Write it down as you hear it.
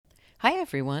Hi,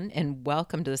 everyone, and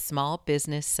welcome to the Small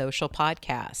Business Social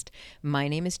Podcast. My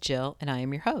name is Jill, and I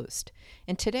am your host.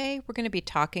 And today we're going to be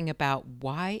talking about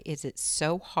why is it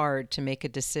so hard to make a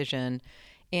decision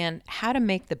and how to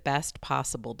make the best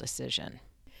possible decision.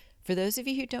 For those of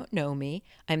you who don't know me,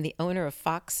 I'm the owner of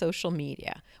Fox Social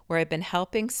Media, where I've been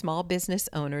helping small business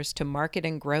owners to market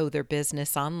and grow their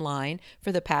business online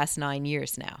for the past 9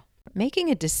 years now. Making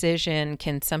a decision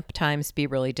can sometimes be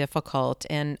really difficult,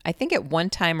 and I think at one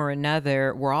time or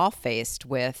another, we're all faced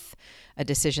with a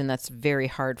decision that's very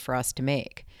hard for us to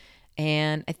make.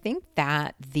 And I think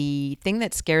that the thing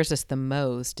that scares us the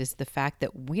most is the fact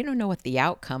that we don't know what the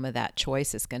outcome of that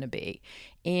choice is going to be.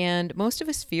 And most of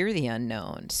us fear the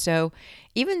unknown. So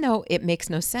even though it makes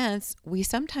no sense, we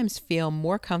sometimes feel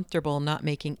more comfortable not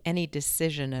making any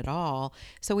decision at all.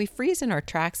 So we freeze in our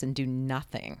tracks and do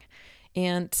nothing.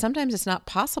 And sometimes it's not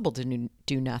possible to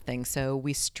do nothing, so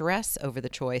we stress over the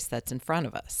choice that's in front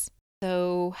of us.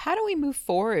 So, how do we move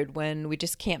forward when we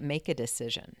just can't make a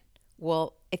decision?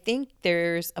 Well, I think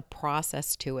there's a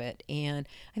process to it, and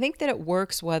I think that it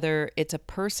works whether it's a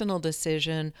personal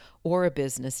decision or a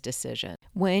business decision.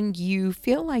 When you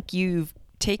feel like you've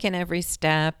taken every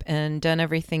step and done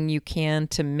everything you can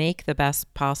to make the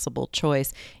best possible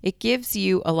choice, it gives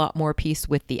you a lot more peace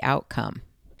with the outcome.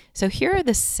 So here are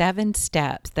the 7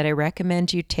 steps that I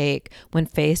recommend you take when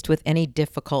faced with any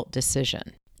difficult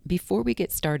decision. Before we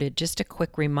get started, just a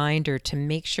quick reminder to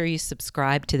make sure you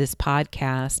subscribe to this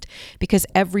podcast because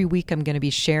every week I'm going to be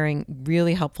sharing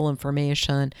really helpful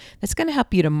information that's going to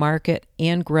help you to market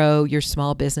and grow your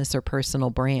small business or personal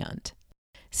brand.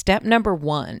 Step number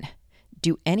 1.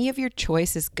 Do any of your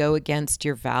choices go against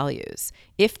your values?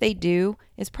 If they do,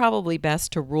 it's probably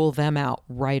best to rule them out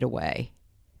right away.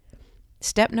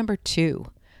 Step number 2,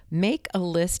 make a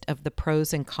list of the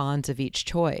pros and cons of each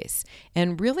choice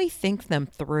and really think them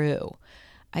through.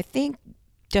 I think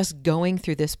just going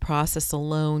through this process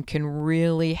alone can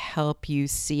really help you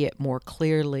see it more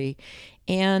clearly.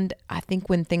 And I think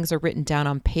when things are written down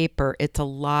on paper, it's a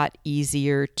lot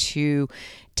easier to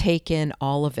take in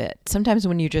all of it. Sometimes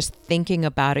when you're just thinking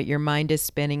about it, your mind is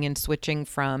spinning and switching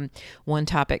from one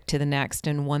topic to the next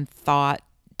and one thought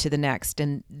to the next,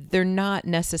 and they're not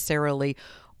necessarily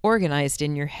organized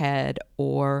in your head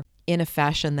or in a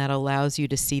fashion that allows you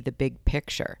to see the big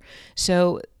picture.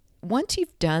 So once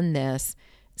you've done this,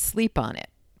 sleep on it,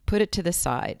 put it to the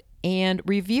side, and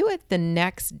review it the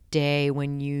next day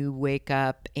when you wake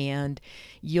up, and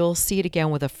you'll see it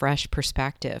again with a fresh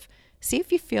perspective. See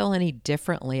if you feel any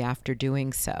differently after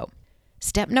doing so.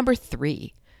 Step number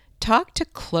 3. Talk to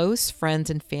close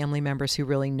friends and family members who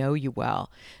really know you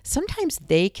well. Sometimes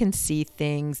they can see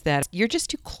things that you're just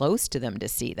too close to them to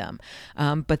see them,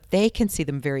 but they can see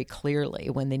them very clearly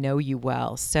when they know you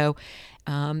well. So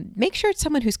make sure it's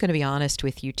someone who's going to be honest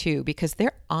with you too, because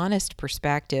their honest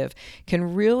perspective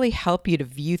can really help you to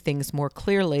view things more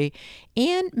clearly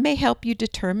and may help you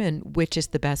determine which is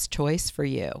the best choice for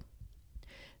you.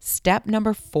 Step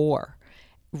number 4,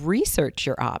 research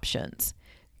your options.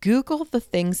 Google the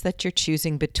things that you're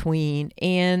choosing between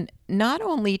and not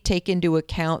only take into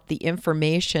account the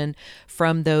information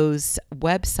from those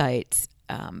websites,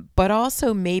 but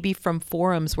also maybe from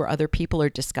forums where other people are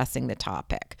discussing the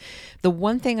topic. The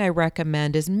one thing I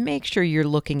recommend is make sure you're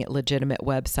looking at legitimate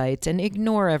websites and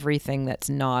ignore everything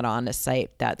that's not on a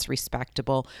site that's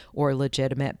respectable or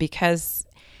legitimate, because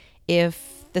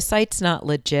if the site's not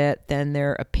legit, then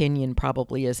their opinion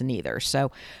probably isn't either.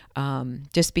 So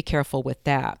just be careful with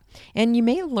that. And you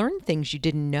may learn things you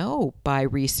didn't know by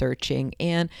researching.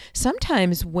 And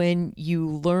sometimes when you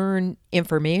learn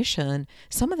information,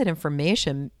 some of that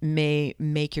information may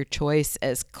make your choice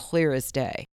as clear as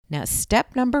day. Now,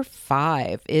 step number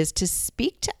 5 is to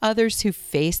speak to others who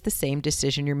face the same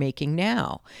decision you're making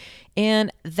now.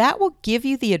 And that will give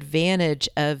you the advantage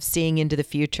of seeing into the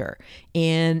future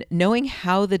and knowing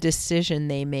how the decision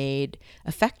they made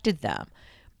affected them.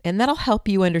 And that'll help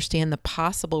you understand the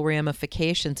possible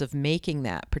ramifications of making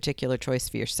that particular choice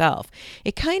for yourself.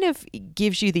 It kind of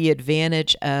gives you the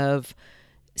advantage of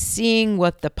seeing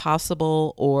what the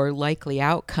possible or likely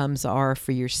outcomes are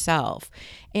for yourself.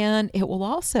 And it will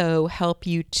also help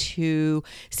you to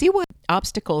see what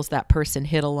obstacles that person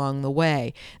hit along the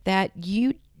way that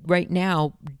you right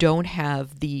now don't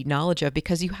have the knowledge of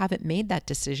because you haven't made that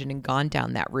decision and gone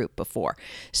down that route before.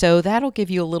 So that'll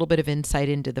give you a little bit of insight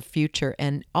into the future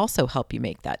and also help you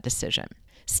make that decision.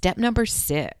 Step number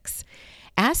 6,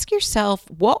 ask yourself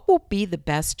what will be the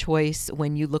best choice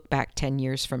when you look back 10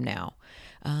 years from now.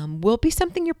 Will it be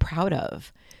something you're proud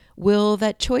of? Will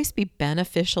that choice be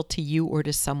beneficial to you or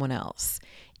to someone else?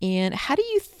 And how do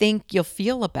you think you'll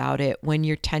feel about it when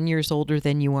you're 10 years older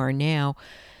than you are now?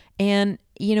 And,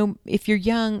 if you're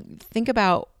young, think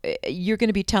about you're going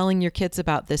to be telling your kids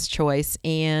about this choice,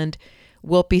 and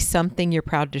will it be something you're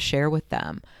proud to share with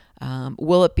them?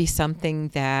 Will it be something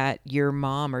that your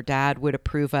mom or dad would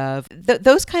approve of?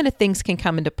 Those kind of things can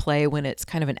come into play when it's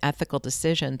kind of an ethical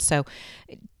decision. So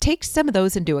take some of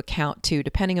those into account too,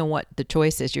 depending on what the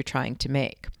choice is you're trying to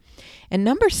make. And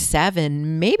number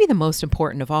 7, maybe the most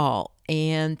important of all,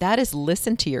 and that is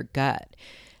listen to your gut.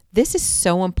 This is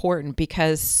so important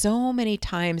because so many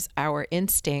times our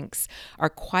instincts are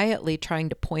quietly trying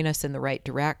to point us in the right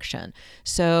direction.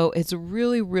 So it's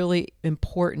really, really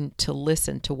important to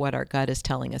listen to what our gut is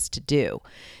telling us to do.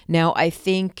 Now, I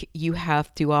think you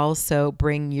have to also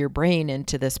bring your brain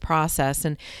into this process,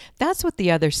 and that's what the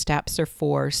other steps are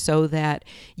for, so that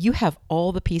you have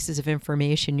all the pieces of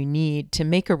information you need to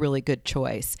make a really good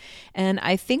choice. And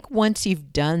I think once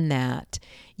you've done that,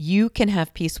 you can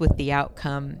have peace with the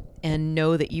outcome and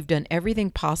know that you've done everything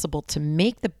possible to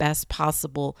make the best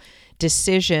possible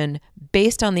decision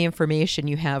based on the information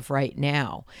you have right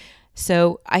now.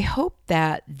 So I hope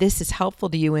that this is helpful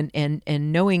to you, and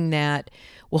knowing that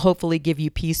will hopefully give you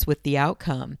peace with the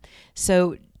outcome.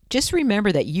 So just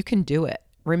remember that you can do it.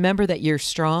 Remember that you're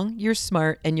strong, you're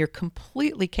smart, and you're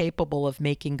completely capable of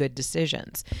making good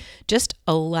decisions. Just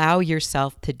allow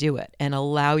yourself to do it and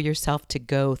allow yourself to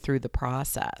go through the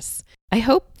process. I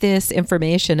hope this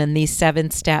information and these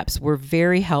 7 steps were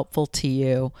very helpful to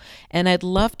you. And I'd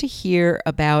love to hear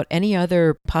about any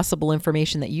other possible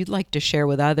information that you'd like to share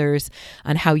with others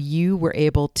on how you were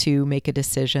able to make a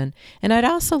decision. And I'd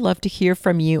also love to hear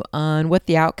from you on what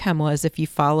the outcome was if you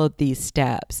followed these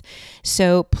steps.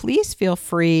 So please feel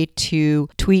free to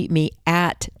tweet me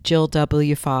at Jill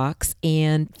W. Fox.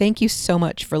 And thank you so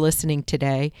much for listening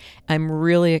today. I'm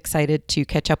really excited to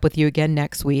catch up with you again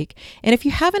next week. And if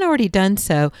you haven't already done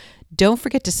so, don't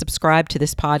forget to subscribe to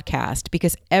this podcast,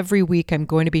 because every week I'm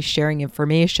going to be sharing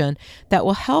information that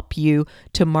will help you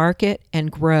to market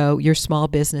and grow your small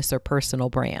business or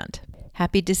personal brand.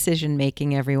 Happy decision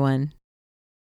making, everyone.